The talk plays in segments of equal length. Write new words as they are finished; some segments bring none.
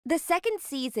The second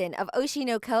season of Oshi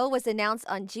No Ko was announced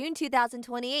on June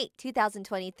 2028,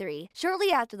 2023,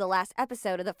 shortly after the last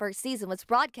episode of the first season was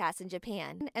broadcast in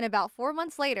Japan. And about 4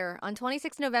 months later, on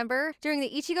 26 November, during the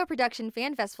Ichigo Production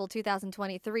Fan Festival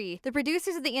 2023, the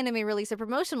producers of the anime released a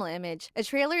promotional image, a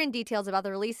trailer and details about the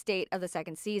release date of the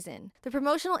second season. The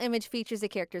promotional image features the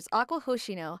characters Aqua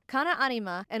Hoshino, Kana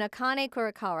Arima, and Akane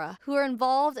Kurakawa, who are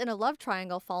involved in a love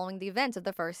triangle following the events of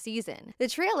the first season. The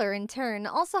trailer, in turn,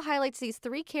 also highlights these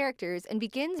three characters and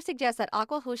begins to suggest that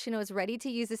Aqua Hoshino is ready to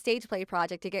use the stage play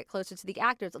project to get closer to the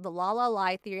actors of the La La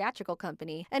Lai theatrical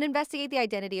company and investigate the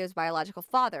identity of his biological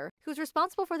father, who is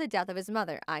responsible for the death of his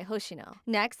mother, Ai Hoshino.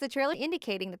 Next, the trailer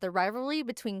indicating that the rivalry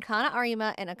between Kana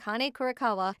Arima and Akane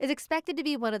Kurakawa is expected to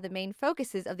be one of the main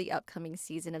focuses of the upcoming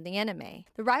season of the anime.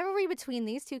 The rivalry between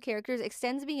these two characters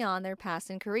extends beyond their past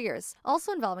and careers,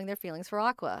 also involving their feelings for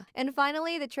Aqua. And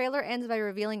finally, the trailer ends by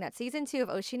revealing that Season 2 of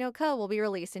Oshi No Ko will be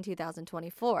released in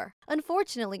 2024.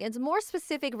 Unfortunately, its more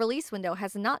specific release window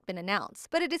has not been announced,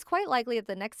 but it is quite likely that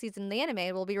the next season of the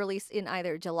anime will be released in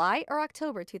either July or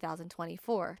October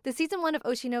 2024. The Season 1 of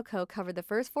Oshi No Ko covered the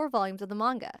first 4 volumes of the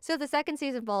manga, so if the second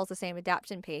season follows the same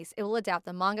adaptation pace, it will adapt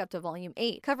the manga up to volume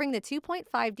 8, covering the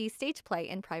 2.5D stage play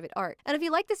and private art. And if you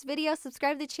like this video,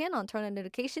 subscribe to the channel and turn on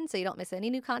notifications so you don't miss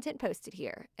any new content posted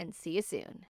here. And see you soon.